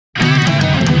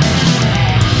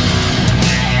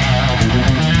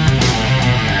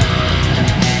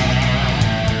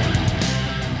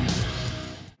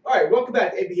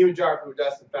the Human Geography with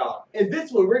Dustin Fowler. In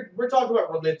this one, we're talking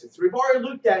about religion. So we've already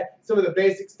looked at some of the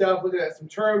basic stuff, looking at some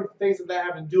terms, things that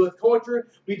have to do with culture.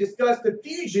 We discussed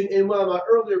diffusion in one of my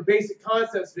earlier basic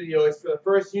concepts videos for the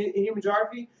first Human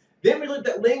Geography. Then we looked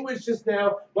at language just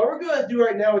now. What we're going to do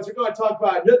right now is we're going to talk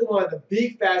about another one of the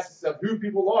big facets of who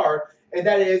people are, and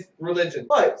that is religion.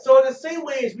 Right, so in the same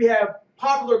way as we have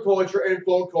popular culture and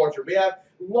folk culture, we have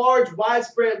large,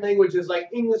 widespread languages like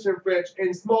English and French,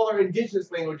 and smaller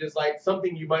indigenous languages like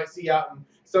something you might see out in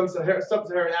some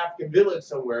sub-Saharan African village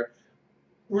somewhere.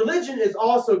 Religion is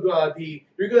also going to be,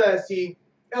 you're going to see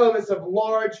elements of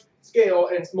large scale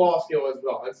and small scale as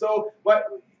well. And so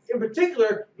in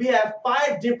particular, we have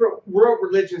 5 different world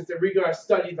religions that we're going to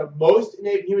study the most in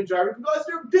AP Human Geography because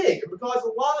they're big, and because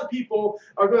a lot of people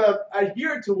are going to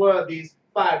adhere to one of these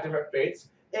 5 different faiths.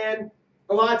 And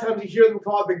a lot of times you hear them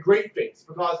called the great faiths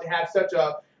because they have such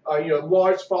a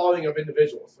large following of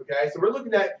individuals. Okay, so we're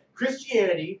looking at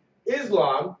Christianity,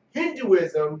 Islam,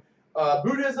 Hinduism,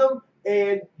 Buddhism,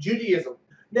 and Judaism.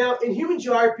 Now, in Human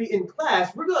Geography in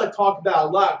class, we're going to talk about a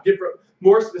lot of different,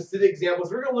 more specific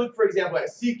examples. We're going to look, for example, at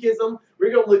Sikhism.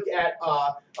 We're going to look at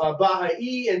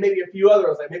Baha'i and maybe a few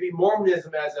others, like maybe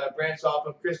Mormonism as a branch off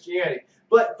of Christianity.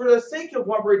 But for the sake of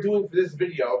what we're doing for this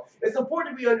video, it's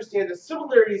important we understand the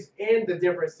similarities and the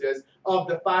differences of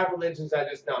the 5 religions I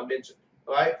just now mentioned.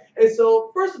 All right? And so,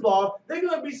 first of all, they're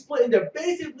going to be split into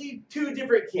basically 2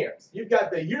 different camps. You've got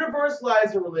the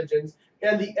Universalizing religions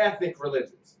and the ethnic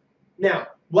religions. Now,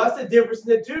 what's the difference in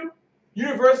the 2?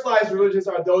 Universalized religions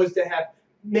are those that have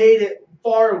made it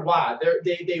far and wide.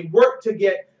 They work to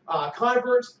get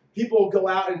converts. People go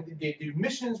out and they do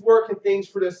missions work and things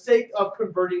for the sake of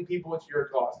converting people to your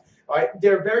cause. All right?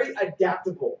 They're very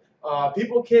adaptable.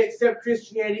 People can accept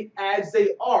Christianity as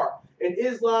they are. In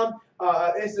Islam,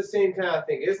 it's the same kind of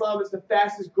thing. Islam is the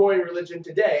fastest growing religion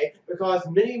today because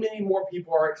many, many more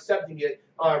people are accepting it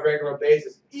on a regular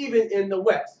basis, even in the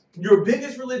West. Your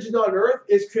biggest religion on earth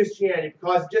is Christianity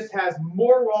because it just has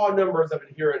more raw numbers of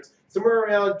adherents. Somewhere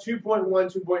around 2.1,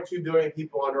 2.2 billion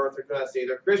people on earth are going to say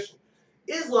they're Christian.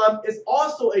 Islam is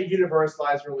also a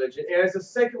universalized religion and it's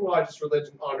the 2nd largest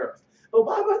religion on earth. But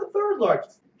why about the 3rd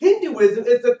largest? Hinduism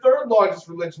is the 3rd largest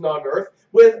religion on earth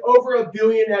with over 1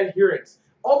 billion adherents.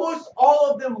 Almost all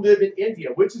of them live in India,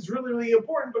 which is really, really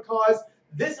important because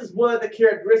this is one of the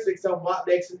characteristics of what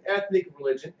makes an ethnic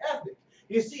religion ethnic.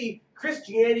 You see,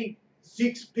 Christianity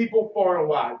seeks people far and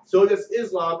wide. So does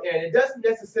Islam, and it doesn't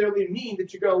necessarily mean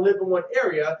that you're going to live in one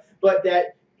area, but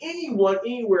that anyone,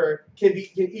 anywhere can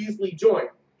easily join.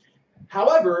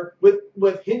 However,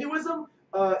 with Hinduism,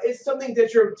 it's something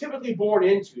that you're typically born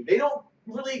into. They don't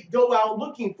really go out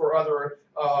looking for other,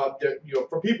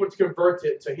 for people to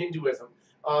convert to Hinduism.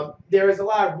 There is a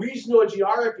lot of regional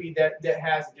geography that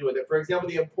has to do with it. For example,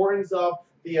 the importance of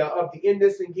the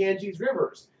Indus and Ganges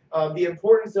rivers. The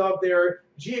importance of their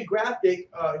geographic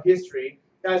history,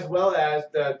 as well as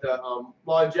the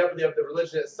longevity of the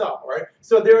religion itself, right?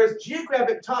 So there is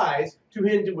geographic ties to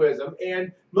Hinduism,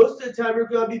 and most of the time you're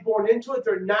going to be born into it.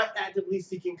 They're not actively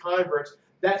seeking converts.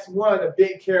 That's one of the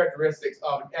big characteristics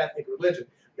of an ethnic religion.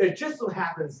 It just so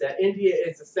happens that India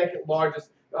is the 2nd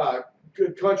largest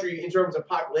country in terms of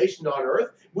population on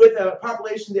earth, with a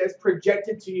population that is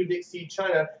projected to even exceed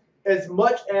China as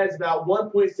much as about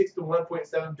 1.6 to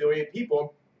 1.7 billion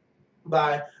people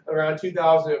by around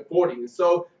 2040. And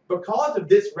so because of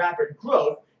this rapid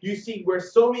growth, you see where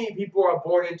so many people are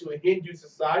born into a Hindu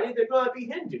society, they're going to be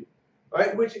Hindu,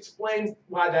 right? Which explains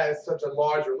why that is such a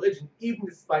large religion, even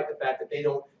despite the fact that they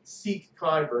don't seek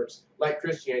converts like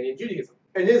Christianity and Judaism.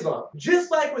 And Islam. Just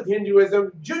like with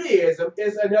Hinduism, Judaism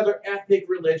is another ethnic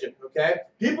religion, okay?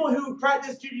 People who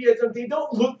practice Judaism, they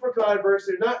don't look for converts.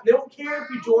 They don't care if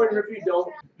you join or if you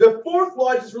don't. The 4th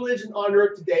largest religion on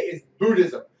earth today is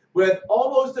Buddhism, with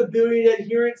almost 1 billion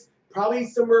adherents, probably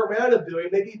somewhere around 1 billion,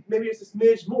 maybe it's a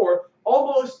smidge more,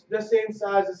 almost the same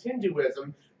size as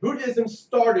Hinduism. Buddhism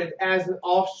started as an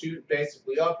offshoot,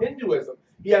 basically, of Hinduism.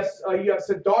 You have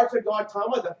Siddhartha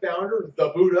Gautama, the founder, the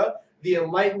Buddha, the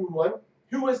enlightened one,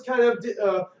 who was kind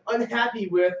of unhappy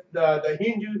with the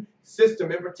Hindu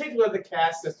system, in particular the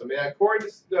caste system. And according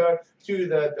to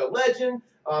the legend,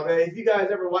 and if you guys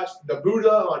ever watched The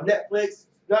Buddha on Netflix,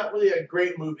 not really a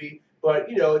great movie, but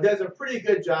it does a pretty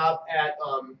good job at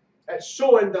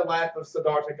showing the life of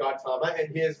Siddhartha Gautama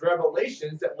and his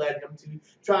revelations that led him to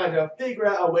trying to figure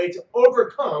out a way to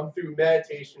overcome through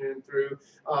meditation and through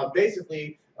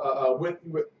basically I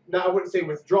wouldn't say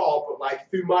withdrawal, but like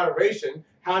through moderation,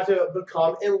 how to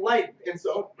become enlightened. And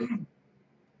so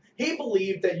he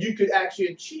believed that you could actually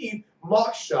achieve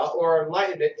moksha or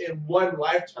enlightenment in one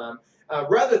lifetime.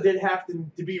 rather than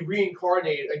having to be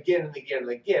reincarnated again and again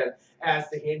and again, as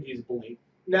the Hindus believe.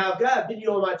 Now, I've got a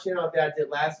video on my channel that I did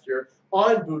last year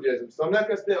on Buddhism, so I'm not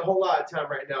going to spend a whole lot of time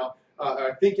right now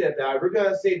thinking about it. We're going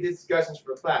to save these discussions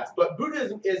for class. But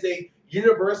Buddhism is a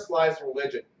universalized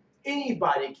religion.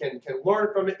 Anybody can learn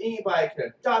from it. Anybody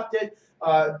can adopt it.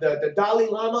 The Dalai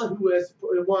Lama, who is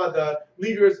one of the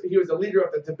leaders, he was a leader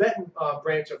of the Tibetan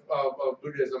branch of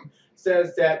Buddhism,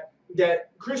 says that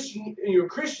Christians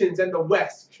in the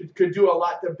West could do a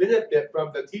lot to benefit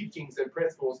from the teachings and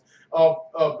principles of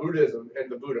Buddhism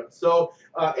and the Buddha. So,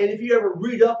 and if you ever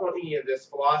read up on any of this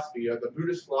philosophy, or the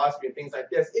Buddhist philosophy and things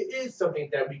like this, it is something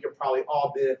that we could probably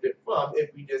all benefit from if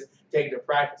we just take it to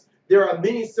practice. There are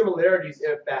many similarities,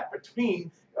 in fact,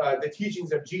 between the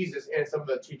teachings of Jesus and some of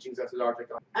the teachings of Siddhartha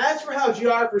Gautama. As for how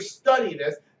geographers study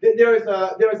this, there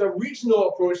is a regional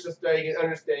approach to studying and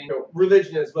understanding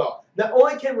religion as well. Not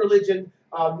only can religion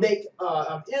make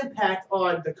an impact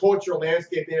on the cultural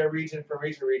landscape in a region from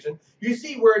region to region, you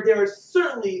see where there is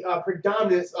certainly a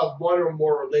predominance of one or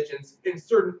more religions in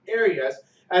certain areas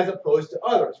as opposed to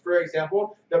others. For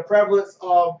example, the prevalence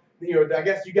of I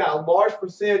guess you got a large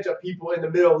percentage of people in the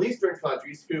Middle Eastern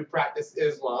countries who practice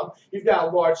Islam. You've got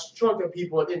a large chunk of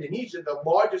people in Indonesia, the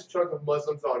largest chunk of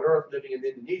Muslims on earth living in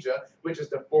Indonesia, which is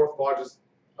the fourth largest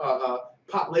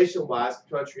population-wise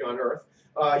country on earth.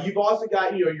 You've also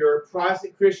got your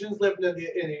Protestant Christians living in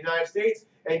the United States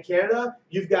and Canada.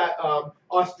 You've got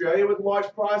Australia with large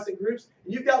Protestant groups.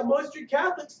 And you've got most of your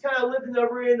Catholics kind of living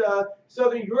over in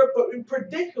Southern Europe, but in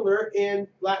particular in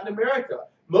Latin America.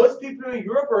 Most people in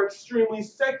Europe are extremely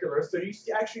secular, so you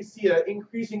actually see an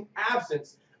increasing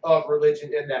absence of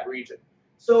religion in that region.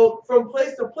 So from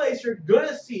place to place, you're going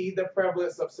to see the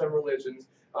prevalence of some religions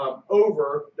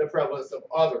over the prevalence of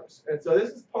others. And so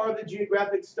this is part of the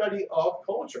geographic study of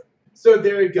culture. So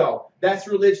there you go. That's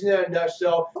religion in a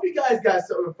nutshell. Hope you guys got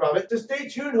something from it. Just stay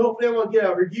tuned. Hopefully I'm going to get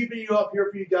a review video up here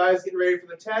for you guys getting ready for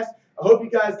the test. I hope you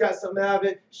guys got something out of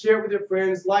it. Share it with your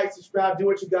friends. Like, subscribe, do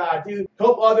what you got to do.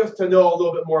 Help others to know a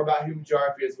little bit more about human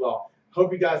geography as well.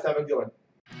 Hope you guys have a good one.